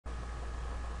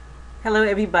Hello,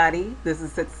 everybody. This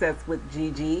is Success with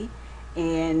Gigi,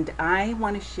 and I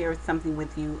want to share something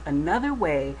with you another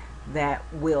way that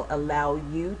will allow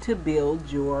you to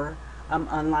build your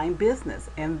online business,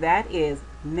 and that is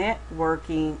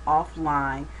networking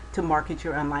offline to market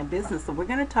your online business. So, we're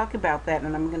going to talk about that,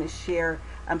 and I'm going to share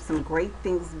some great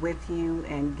things with you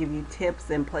and give you tips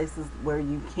and places where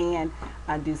you can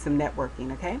do some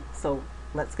networking. Okay, so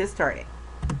let's get started.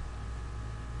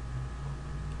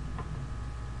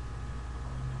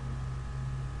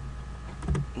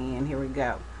 And here we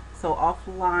go. So,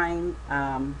 offline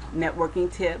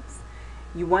networking tips.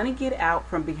 You want to get out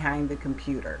from behind the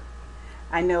computer.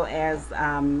 I know as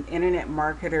internet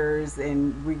marketers,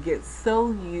 and we get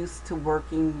so used to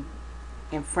working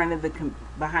in front of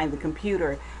behind the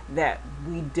computer that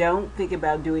we don't think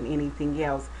about doing anything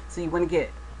else. So you want to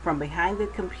get from behind the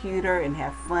computer and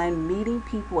have fun meeting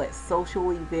people at social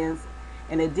events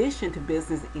in addition to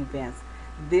business events.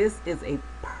 This is a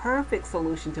perfect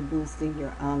solution to boosting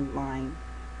your online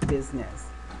business.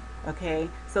 Okay,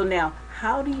 so now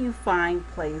how do you find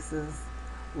places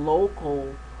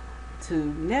local to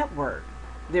network?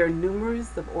 There are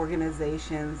numerous of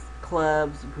organizations,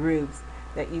 clubs, groups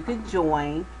that you could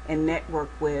join and network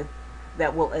with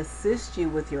that will assist you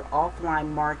with your offline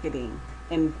marketing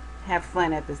and have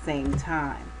fun at the same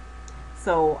time.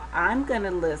 So I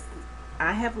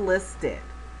have listed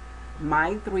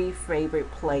my three favorite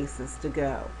places to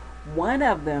go. One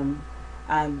of them,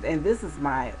 and this is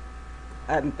my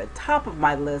the top of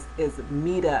my list, is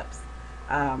meetups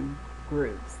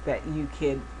groups that you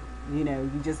could,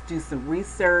 you just do some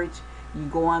research. You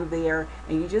go on there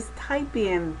and you just type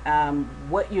in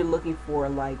what you're looking for,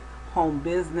 like home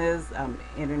business,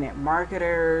 internet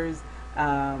marketers,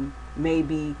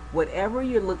 maybe whatever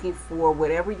you're looking for,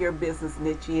 whatever your business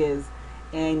niche is,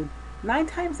 and 9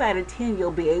 times out of 10 you'll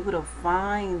be able to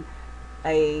find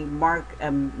a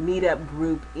meetup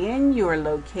group in your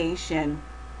location,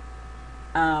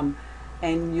 um,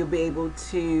 and you'll be able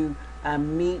to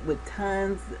meet with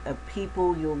tons of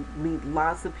people. You'll meet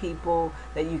lots of people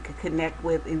that you can connect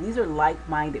with, and these are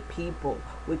like-minded people,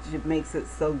 which makes it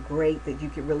so great that you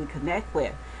can really connect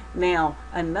with. Now,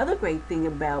 another great thing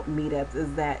about meetups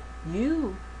is that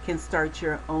you can start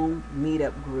your own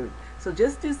meetup group. So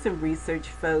just do some research,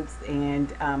 folks,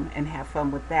 and have fun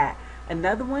with that.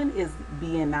 Another one is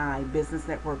BNI, Business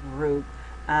Network Group.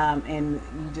 And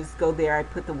you just go there. I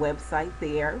put the website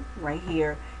there, right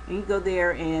here. And you go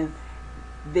there, and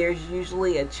there's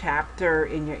usually a chapter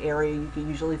in your area. You can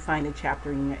usually find a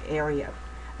chapter in your area.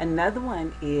 Another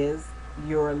one is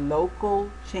your local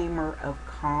Chamber of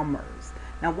Commerce.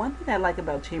 Now, one thing I like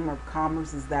about Chamber of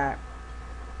Commerce is that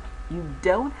you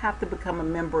don't have to become a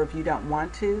member if you don't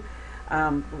want to.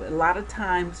 A lot of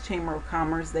times, Chamber of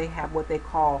Commerce, they have what they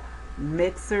call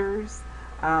mixers,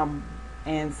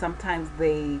 and sometimes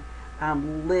they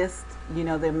list,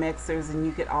 their mixers, and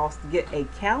you could also get a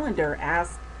calendar.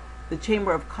 Ask the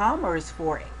Chamber of Commerce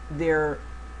for their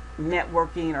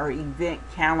networking or event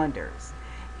calendars,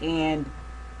 and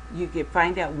you could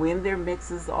find out when their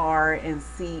mixes are and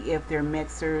see if their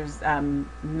mixers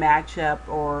match up,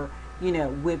 or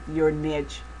with your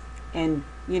niche, and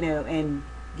and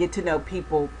get to know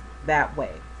people that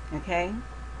way. Okay,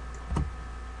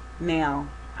 now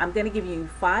I'm going to give you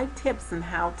 5 tips on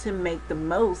how to make the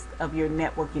most of your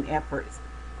networking efforts.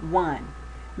 1,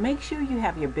 make sure you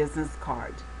have your business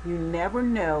card. You never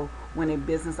know when a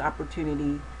business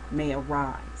opportunity may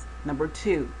arise. Number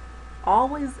 2,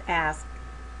 always ask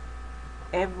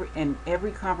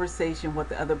every conversation what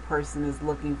the other person is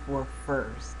looking for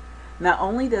first. Not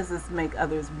only does this make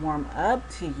others warm up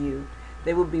to you,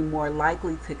 they will be more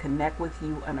likely to connect with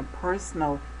you on a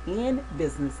personal and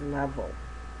business level.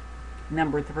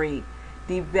 Number 3,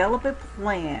 develop a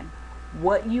plan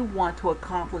what you want to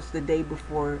accomplish the day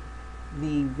before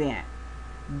the event.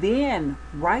 Then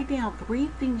write down 3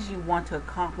 things you want to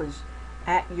accomplish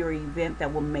at your event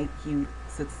that will make you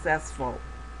successful.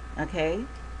 Okay?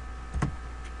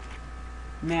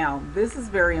 Now, this is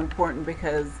very important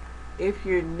because if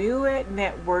you're new at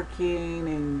networking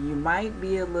and you might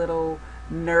be a little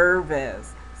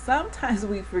nervous, sometimes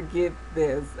we forget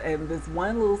this, and this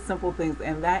one little simple thing,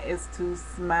 and that is to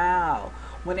smile.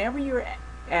 Whenever you're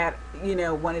at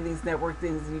one of these network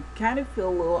things, you kind of feel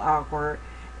a little awkward.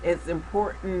 It's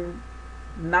important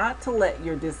not to let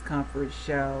your discomfort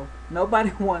show.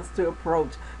 Nobody wants to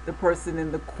approach the person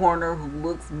in the corner who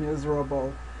looks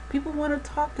miserable. People want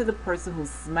to talk to the person who's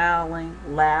smiling,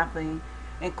 laughing,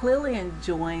 and clearly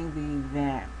enjoying the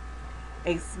event.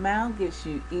 A smile gets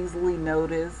you easily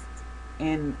noticed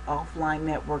in offline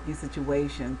networking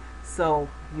situations, so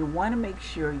you want to make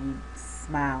sure you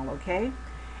smile, okay?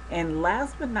 And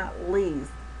last but not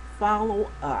least, follow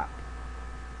up.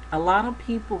 A lot of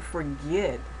people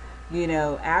forget,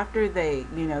 after they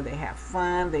have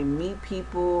fun, they meet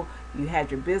people, you had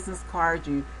your business card,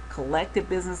 you collected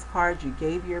business cards, you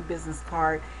gave your business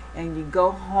card, and you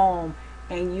go home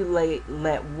and you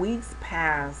let weeks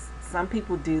pass. Some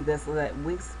people do this, let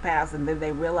weeks pass, and then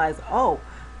they realize, oh,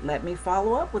 let me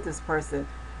follow up with this person.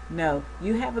 No,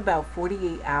 you have about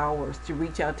 48 hours to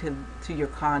reach out to your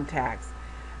contacts,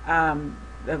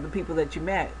 of the people that you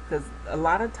met. Because a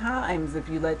lot of times, if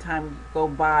you let time go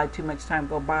by, too much time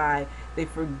go by, they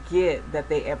forget that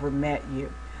they ever met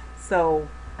you. So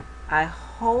I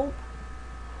hope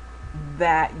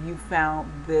that you found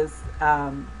this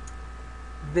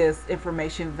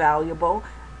information valuable.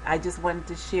 I just wanted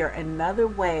to share another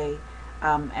way,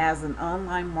 as an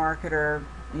online marketer,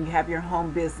 and you have your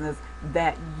home business,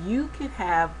 that you could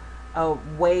have a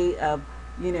way of,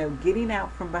 getting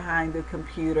out from behind the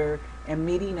computer and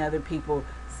meeting other people.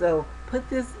 So put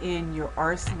this in your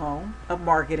arsenal of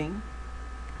marketing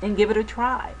and give it a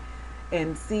try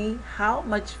and see how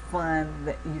much fun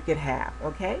that you could have.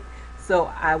 Okay?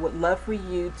 So I would love for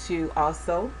you to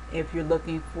also, if you're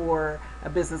looking for a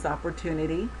business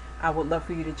opportunity, I would love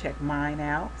for you to check mine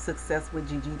out,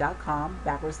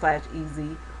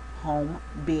 successwithgg.com/easy home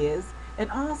biz.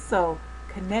 And also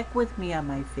connect with me on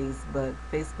my Facebook,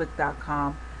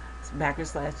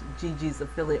 facebook.com/Gigi's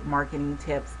affiliate marketing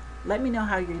tips. Let me know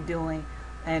how you're doing,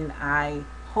 and I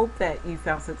hope that you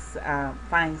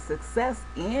find success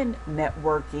in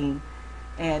networking.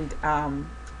 And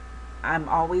I'm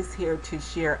always here to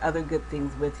share other good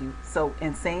things with you. So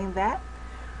in saying that,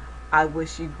 I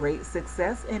wish you great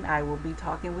success, and I will be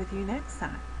talking with you next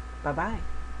time. Bye-bye.